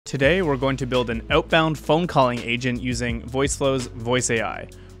Today, we're going to build an outbound phone calling agent using Voiceflow's Voice AI.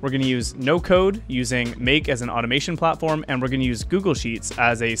 We're going to use no code using Make as an automation platform, and we're going to use Google Sheets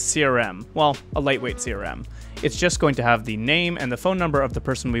as a CRM, well, a lightweight CRM. It's just going to have the name and the phone number of the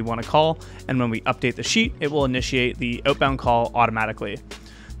person we want to call, and when we update the sheet, it will initiate the outbound call automatically.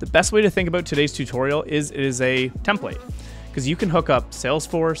 The best way to think about today's tutorial is it is a template, because you can hook up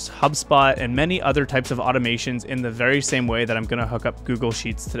Salesforce, HubSpot, and many other types of automations in the very same way that I'm going to hook up Google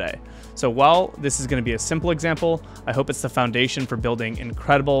Sheets today. So while this is going to be a simple example, I hope it's the foundation for building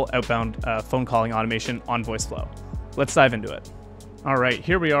incredible outbound phone calling automation on Voiceflow. Let's dive into it. All right,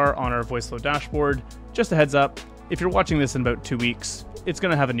 here we are on our Voiceflow dashboard. Just a heads up, if you're watching this in about 2 weeks, it's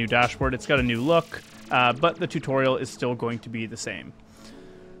going to have a new dashboard. It's got a new look, but the tutorial is still going to be the same.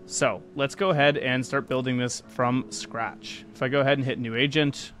 So let's go ahead and start building this from scratch. If I go ahead and hit new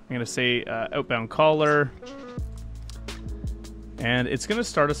agent, I'm going to say outbound caller, and it's going to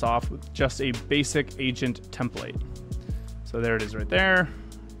start us off with just a basic agent template. So there it is right there.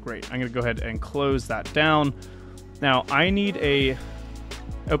 Great. I'm going to go ahead and close that down. Now I need a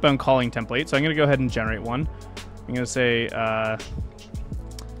outbound calling template, so I'm going to go ahead and generate one. I'm going to say I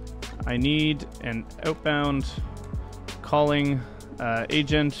need an outbound calling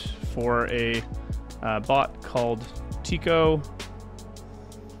agent for a bot called Tico.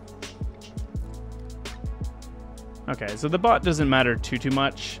 Okay, so the bot doesn't matter too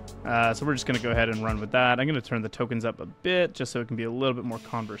much, so we're just going to go ahead and run with that. I'm going to turn the tokens up a bit just so it can be a little bit more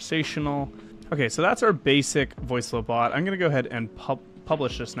conversational. Okay, so that's our basic Voiceflow bot. I'm going to go ahead and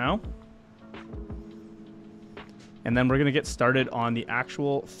publish this now. And then we're going to get started on the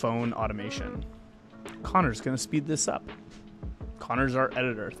actual phone automation. Connor's going to speed this up. Connor's our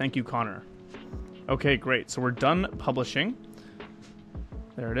editor. Thank you, Connor. Okay, great. So we're done publishing.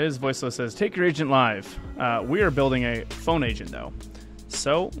 There it is. Voiceflow says, take your agent live. We are building a phone agent, though.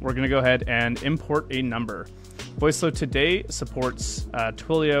 So we're going to go ahead and import a number. Voiceflow today supports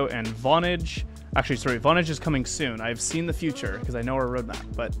Twilio and Vonage. Actually, sorry, Vonage is coming soon. I've seen the future because I know our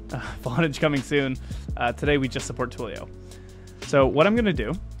roadmap, but Vonage coming soon. Today, we just support Twilio. So what I'm going to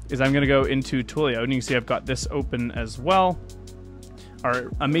do is I'm going to go into Twilio, and you can see I've got this open as well.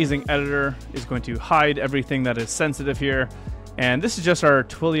 Our amazing editor is going to hide everything that is sensitive here. And this is just our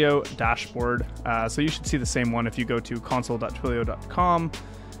Twilio dashboard. So you should see the same one if you go to console.twilio.com.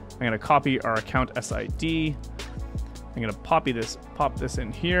 I'm going to copy our account SID. I'm going to pop this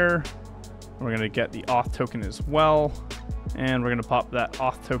in here. We're going to get the auth token as well. And we're going to pop that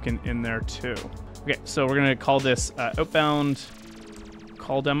auth token in there too. Okay, so we're going to call this outbound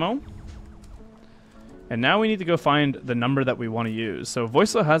call demo. And now we need to go find the number that we want to use. So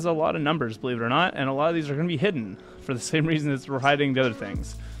Voiceflow has a lot of numbers, believe it or not, and a lot of these are going to be hidden for the same reason as we're hiding the other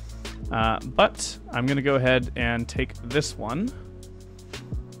things. But I'm going to go ahead and take this one.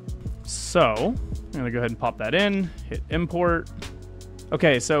 So I'm going to go ahead and pop that in, hit import.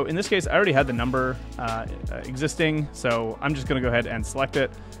 Okay, so in this case, I already had the number existing, so I'm just going to go ahead and select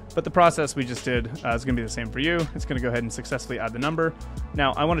it. But the process we just did is going to be the same for you. It's going to go ahead and successfully add the number.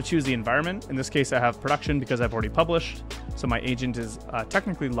 Now, I want to choose the environment. In this case, I have production because I've already published. So my agent is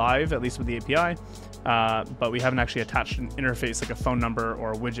technically live, at least with the API, but we haven't actually attached an interface like a phone number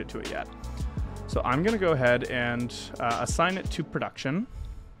or a widget to it yet. So I'm going to go ahead and assign it to production.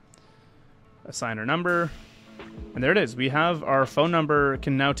 Assign our number. And there it is. We have our phone number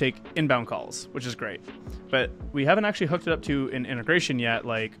can now take inbound calls, which is great. But we haven't actually hooked it up to an integration yet,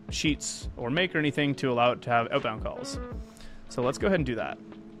 like Sheets or Make or anything to allow it to have outbound calls. So let's go ahead and do that.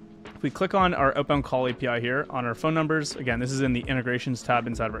 If we click on our outbound call API here on our phone numbers, again, this is in the integrations tab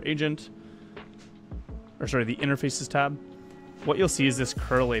inside of our agent, or sorry, the interfaces tab. What you'll see is this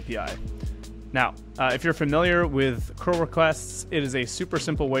curl API. Now, if you're familiar with curl requests, it is a super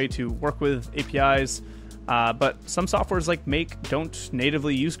simple way to work with APIs. But some softwares like Make don't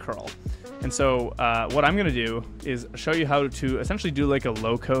natively use curl. And so what I'm going to do is show you how to essentially do like a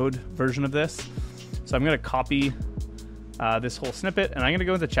low-code version of this. So I'm going to copy this whole snippet, and I'm going to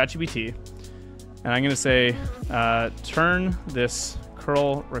go into ChatGPT, and I'm going to say, turn this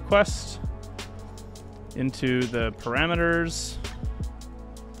curl request into the parameters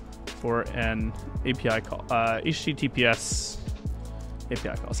for an API call, HTTPS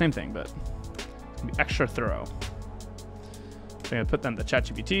API call. Same thing, but be extra thorough. So I'm going to put them to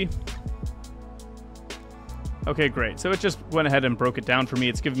ChatGPT. Okay, great. So it just went ahead and broke it down for me.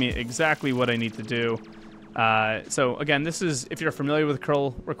 It's giving me exactly what I need to do. So again, this is, if you're familiar with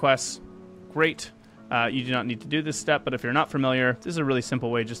curl requests, great. you do not need to do this step, but if you're not familiar, this is a really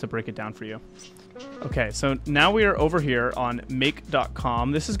simple way just to break it down for you. Okay, so now we are over here on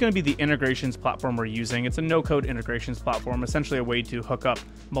make.com. This is going to be the integrations platform we're using. It's a no-code integrations platform, essentially a way to hook up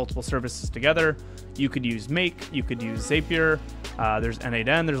multiple services together. You could use Make, you could use Zapier, there's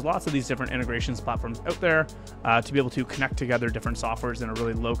N8N, there's lots of these different integrations platforms out there to be able to connect together different softwares in a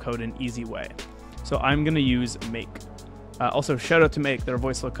really low-code and easy way. So I'm going to use Make. Also, shout out to Make, they're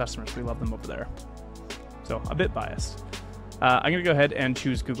Voiceflow customers. We love them over there. So a bit biased. I'm going to go ahead and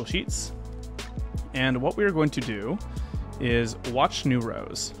choose Google Sheets. And what we are going to do is watch new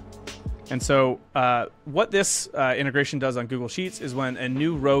rows. And so what this integration does on Google Sheets is when a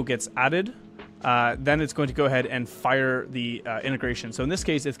new row gets added, then it's going to go ahead and fire the integration. So in this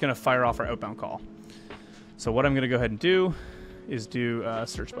case, it's going to fire off our outbound call. So what I'm going to go ahead and do is do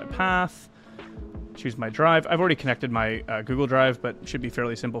search by path, choose my drive. I've already connected my Google Drive, but it should be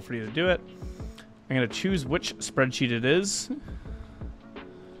fairly simple for you to do it. I'm going to choose which spreadsheet it is.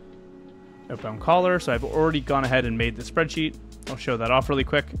 Outbound caller. So I've already gone ahead and made the spreadsheet. I'll show that off really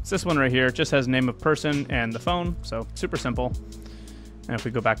quick. It's this one right here. It just has name of person and the phone. So super simple. And if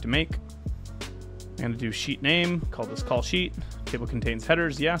we go back to Make, I'm going to do sheet name, call this call sheet. Table contains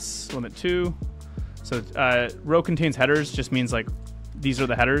headers. Yes. Limit 2. So row contains headers just means like these are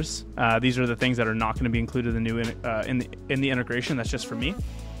the headers. These are the things that are not going to be included in the integration. That's just for me.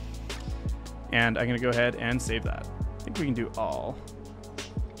 And I'm going to go ahead and save that. I think we can do all.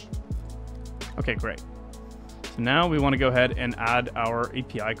 Okay, great. So now we want to go ahead and add our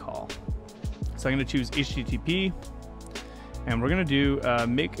API call. So I'm going to choose HTTP, and we're going to do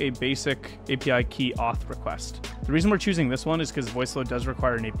make a basic API key auth request. The reason we're choosing this one is because Voiceflow does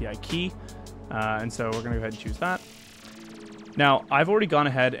require an API key, and so we're going to go ahead and choose that. Now, I've already gone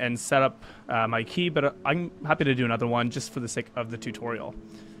ahead and set up my key, but I'm happy to do another one just for the sake of the tutorial.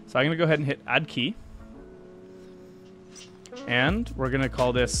 So I'm going to go ahead and hit add key. And we're going to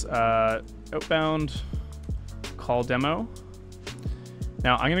call this outbound call demo.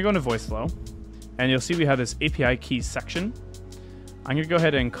 Now I'm going to go into Voiceflow, and you'll see we have this API keys section. I'm going to go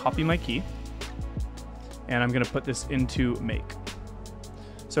ahead and copy my key, and I'm going to put this into Make.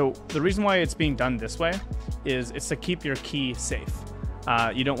 So the reason why it's being done this way is it's to keep your key safe.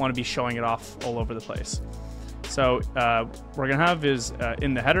 You don't want to be showing it off all over the place. So we're going to have is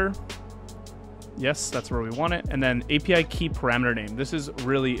in the header. Yes, that's where we want it. And then API key parameter name. This is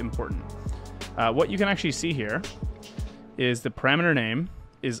really important. What you can actually see here is the parameter name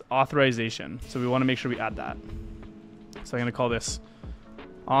is authorization. So we want to make sure we add that. So I'm going to call this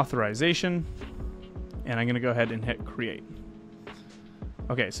authorization, and I'm going to go ahead and hit create.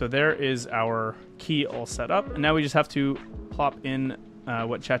 Okay, so there is our key all set up. And now we just have to plop in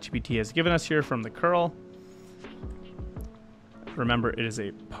what ChatGPT has given us here from the curl. Remember, it is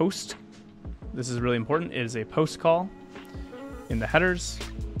a post. This is really important. It is a post call in the headers.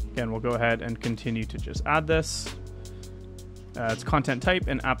 Again, we'll go ahead and continue to just add this. It's content type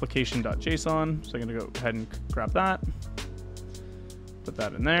and application.json. So I'm going to go ahead and grab that, put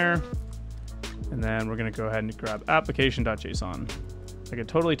that in there. And then we're going to go ahead and grab application.json. I could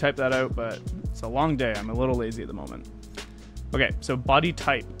totally type that out, but it's a long day. I'm a little lazy at the moment. Okay, so body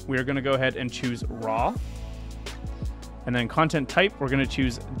type, we're going to go ahead and choose raw. And then content type, we're going to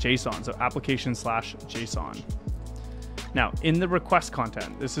choose JSON, so application/JSON. Now, in the request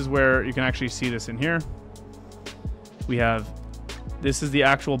content, this is where you can actually see this in here. We have, this is the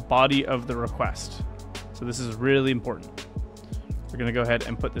actual body of the request. So this is really important. We're going to go ahead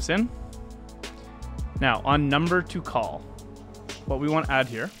and put this in. Now, on number to call, what we want to add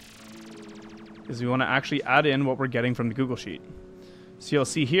here is we want to actually add in what we're getting from the Google Sheet. So you'll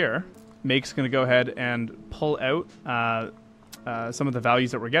see here, Make's going to go ahead and pull out some of the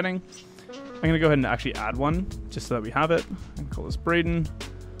values that we're getting. I'm going to go ahead and actually add one just so that we have it. I'm going to call this Braden.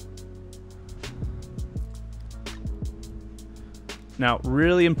 Now,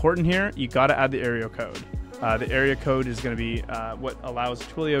 really important here, you got to add the area code. The area code is going to be what allows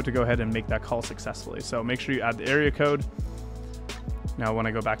Twilio to go ahead and make that call successfully. So make sure you add the area code. Now, when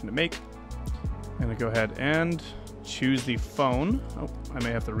I go back into Make, I'm going to go ahead and choose the phone. Oh, I may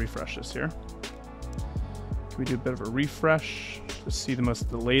have to refresh this here. Can we do a bit of a refresh to see the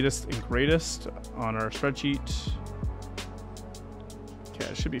latest and greatest on our spreadsheet? Okay,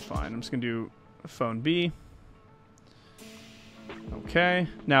 it should be fine. I'm just going to do phone B. Okay.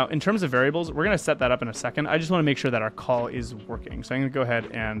 Now, in terms of variables, we're going to set that up in a second. I just want to make sure that our call is working. So I'm going to go ahead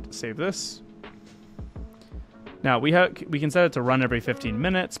and save this. Now, we can set it to run every 15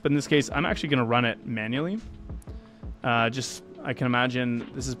 minutes, but in this case, I'm actually going to run it manually. Just I can imagine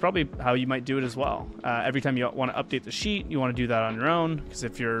this is probably how you might do it as well. Every time you want to update the sheet, you want to do that on your own, because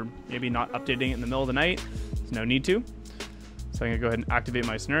if you're maybe not updating it in the middle of the night, there's no need to. So I'm going to go ahead and activate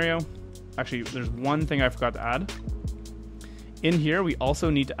my scenario. Actually, there's one thing I forgot to add. In here, we also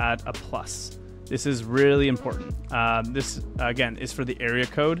need to add a plus. This is really important. This, again, is for the area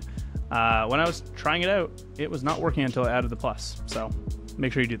code. When I was trying it out, it was not working until I added the plus. So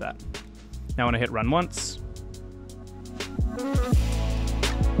make sure you do that. Now when I hit run once,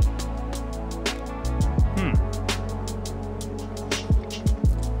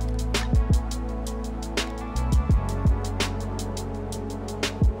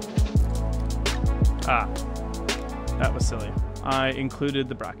 that was silly. I included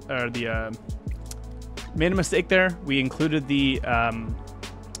the bracket, or made a mistake there. We included the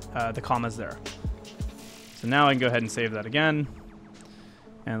commas there. So now I can go ahead and save that again,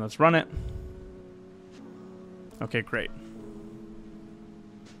 and let's run it. Okay, great.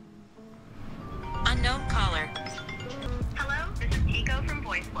 Unknown caller. Hello, this is Tico from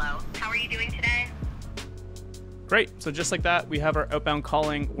Voiceflow. How are you doing today? Great. So just like that, we have our outbound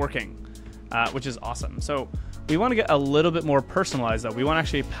calling working, which is awesome. So we want to get a little bit more personalized, though. We want to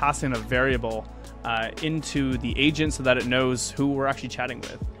actually pass in a variable into the agent so that it knows who we're actually chatting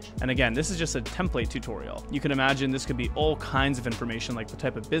with. And again, this is just a template tutorial. You can imagine this could be all kinds of information, like the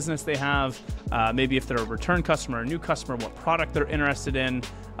type of business they have, maybe if they're a return customer, a new customer, what product they're interested in,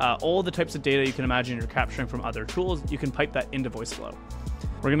 all the types of data you can imagine you're capturing from other tools. You can pipe that into Voiceflow.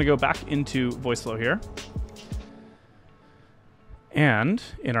 We're going to go back into Voiceflow here. And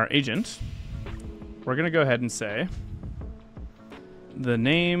in our agent, we're going to go ahead and say the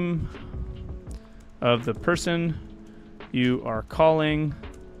name of the person you are calling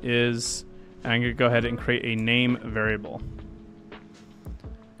is, and I'm going to go ahead and create a name variable.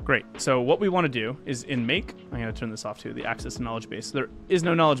 Great. So what we want to do is in make, I'm going to turn this off to the access to knowledge base. There is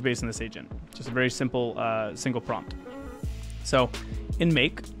no knowledge base in this agent, just a very simple single prompt. So in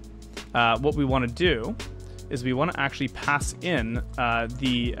make, what we want to do is we want to actually pass in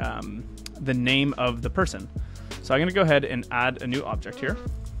the name of the person. So I'm going to go ahead and add a new object here,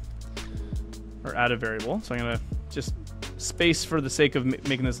 or add a variable. So I'm going to just space for the sake of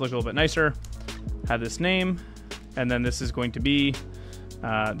making this look a little bit nicer, have this name, and then this is going to be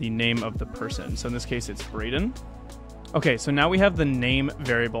the name of the person. So in this case, it's Braden. Okay, so now we have the name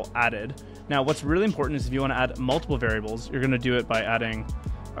variable added. Now what's really important is if you want to add multiple variables, you're going to do it by adding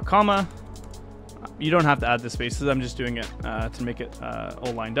a comma. You don't have to add the spaces. I'm just doing it to make it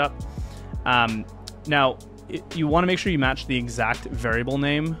all lined up. Now, you want to make sure you match the exact variable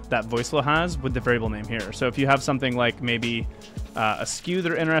name that Voiceflow has with the variable name here. So if you have something like maybe a SKU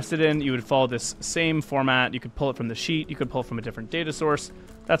they're interested in, you would follow this same format. You could pull it from the sheet. You could pull it from a different data source.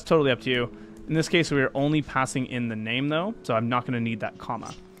 That's totally up to you. In this case, we're only passing in the name though, so I'm not going to need that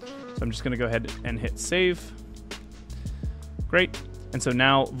comma. So I'm just going to go ahead and hit save. Great. And so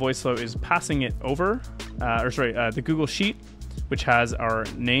now Voiceflow is passing it over, the Google Sheet, which has our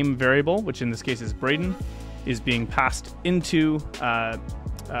name variable, which in this case is Braden, is being passed into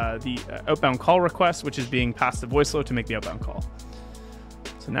the outbound call request, which is being passed to Voiceflow to make the outbound call.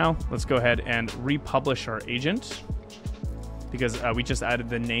 So now let's go ahead and republish our agent, because we just added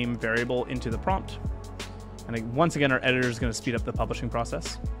the name variable into the prompt. And once again, our editor is going to speed up the publishing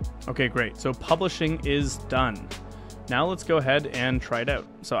process. Okay, great. So publishing is done. Now let's go ahead and try it out.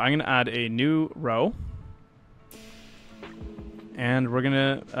 So I'm going to add a new row, and we're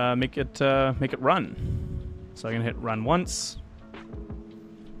going to make it run. So I'm going to hit run once.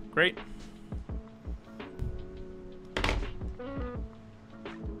 Great.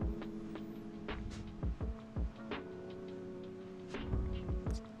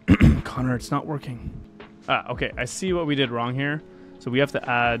 Connor, it's not working. Okay, I see what we did wrong here. So we have to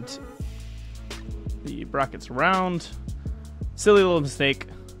add the brackets around. Silly little mistake,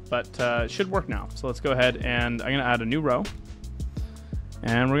 but it should work now. So let's go ahead and I'm going to add a new row,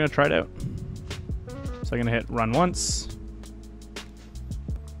 and we're going to try it out. So I'm going to hit run once.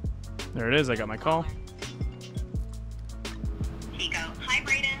 There it is. I got my call. Tico. Hi,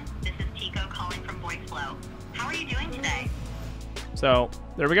 Braden. This is Tico calling from Voiceflow. How are you doing today? So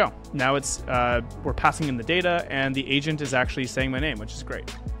there we go. Now it's we're passing in the data, and the agent is actually saying my name, which is great.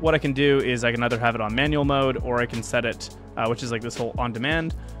 What I can do is I can either have it on manual mode, or I can set it, which is like this whole on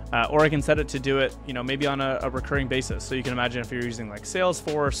demand, or I can set it to do it, maybe on a recurring basis. So you can imagine if you're using like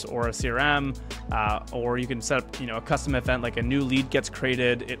Salesforce or a CRM, or you can set up, a custom event, like a new lead gets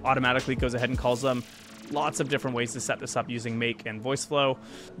created, it automatically goes ahead and calls them. Lots of different ways to set this up using Make and Voiceflow.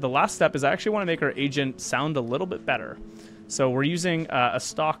 The last step is I actually want to make our agent sound a little bit better. So we're using a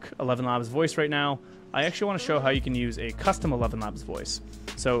stock ElevenLabs voice right now. I actually want to show how you can use a custom ElevenLabs voice.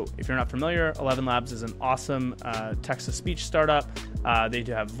 So if you're not familiar, ElevenLabs is an awesome text-to-speech startup. They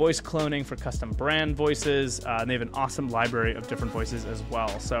do have voice cloning for custom brand voices, and they have an awesome library of different voices as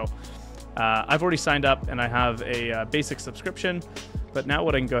well. So I've already signed up, and I have a basic subscription. But now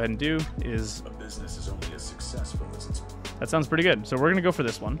what I can go ahead and do is... A business is only as successful as its... That sounds pretty good. So we're going to go for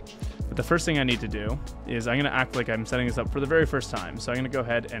this one. But the first thing I need to do is I'm going to act like I'm setting this up for the very first time. So I'm going to go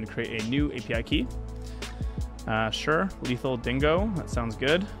ahead and create a new API key. Sure, Lethal Dingo. That sounds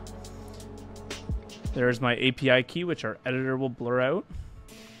good. There's my API key, which our editor will blur out.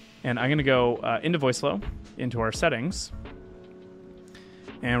 And I'm going to go into Voiceflow, into our settings.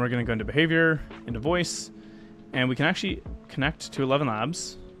 And we're going to go into behavior, into voice. And we can actually connect to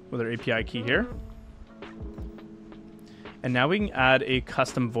ElevenLabs with our API key here. And now we can add a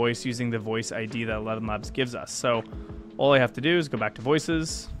custom voice using the voice ID that ElevenLabs gives us. So all I have to do is go back to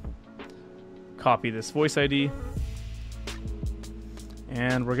voices, copy this voice ID,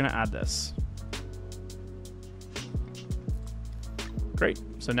 and we're going to add this. Great.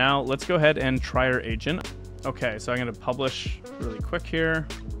 So now let's go ahead and try our agent. Okay, so I'm going to publish really quick here.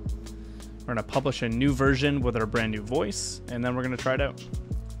 We're going to publish a new version with our brand new voice, and then we're going to try it out.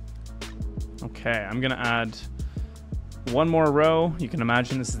 Okay, I'm going to add one more row. You can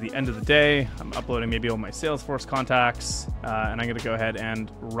imagine this is the end of the day. I'm uploading maybe all my Salesforce contacts, and I'm going to go ahead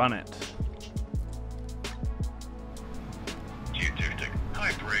and run it.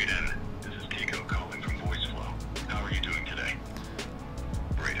 Hi, Braden. This is Tico calling from Voiceflow. How are you doing today?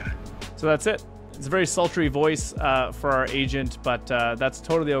 Braden. So that's it. It's a very sultry voice for our agent, but that's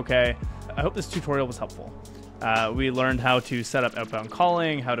totally okay. I hope this tutorial was helpful. We learned how to set up outbound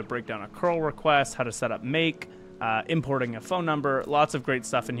calling, how to break down a curl request, how to set up make, importing a phone number, lots of great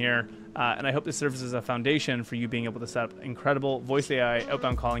stuff in here. And I hope this serves as a foundation for you being able to set up incredible voice AI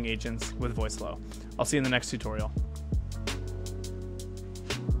outbound calling agents with Voiceflow. I'll see you in the next tutorial.